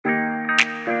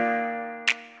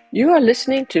You are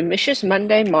listening to Mich's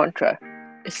Monday Mantra,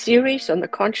 a series on the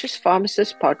Conscious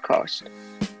Pharmacist podcast.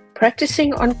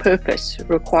 Practicing on purpose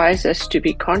requires us to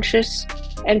be conscious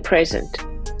and present.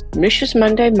 Mich's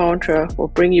Monday Mantra will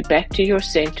bring you back to your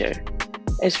center.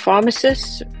 As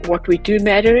pharmacists, what we do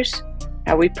matters,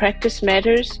 how we practice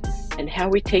matters, and how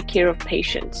we take care of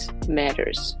patients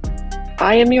matters.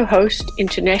 I am your host,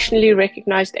 internationally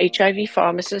recognized HIV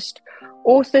pharmacist,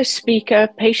 author, speaker,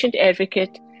 patient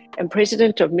advocate, and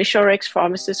president of Mich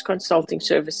Pharmacist Consulting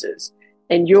Services,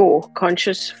 and your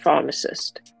conscious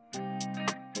pharmacist.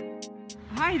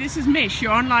 Hi, this is Mich,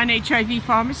 your online HIV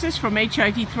pharmacist from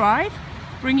HIV Thrive,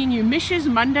 bringing you Mich's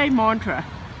Monday Mantra.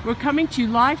 We're coming to you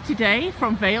live today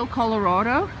from Vail,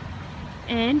 Colorado,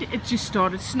 and it just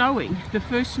started snowing, the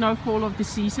first snowfall of the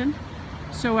season.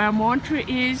 So our mantra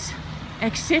is,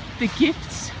 accept the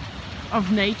gifts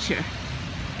of nature.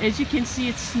 As you can see,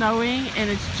 it's snowing and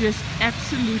it's just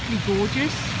absolutely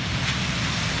gorgeous.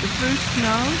 The first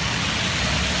snow,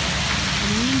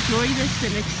 and we enjoy this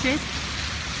and accept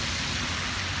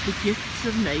the gifts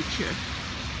of nature.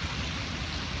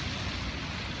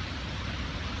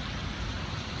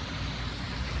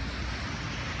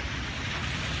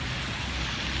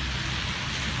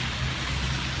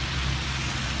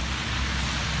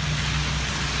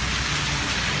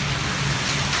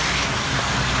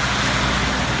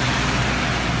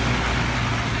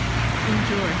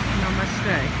 Enjoy.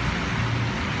 Namaste.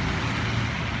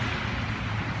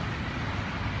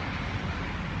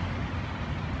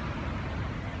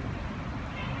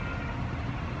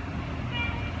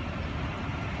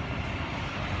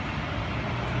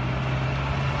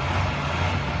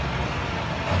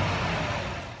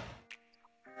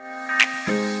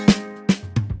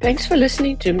 Thanks for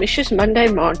listening to Mich's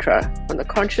Monday Mantra on the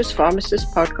Conscious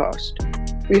Pharmacist podcast.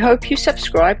 We hope you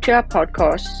subscribe to our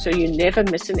podcast so you never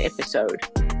miss an episode.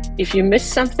 If you miss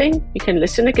something, you can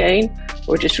listen again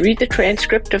or just read the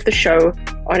transcript of the show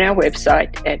on our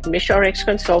website at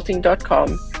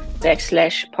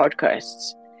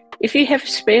michrxconsulting.com/podcasts. If you have a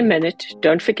spare minute,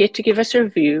 don't forget to give us a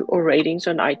review or ratings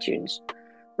on iTunes.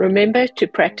 Remember to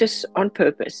practice on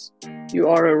purpose. You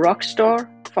are a rock star,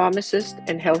 pharmacist,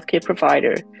 and healthcare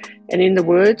provider. And in the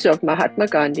words of Mahatma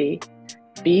Gandhi,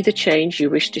 be the change you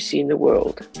wish to see in the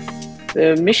world.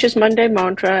 The Mich's Monday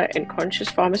Mantra and Conscious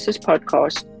Pharmacist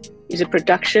podcast is a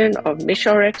production of Mich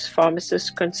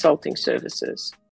Pharmacist Consulting Services.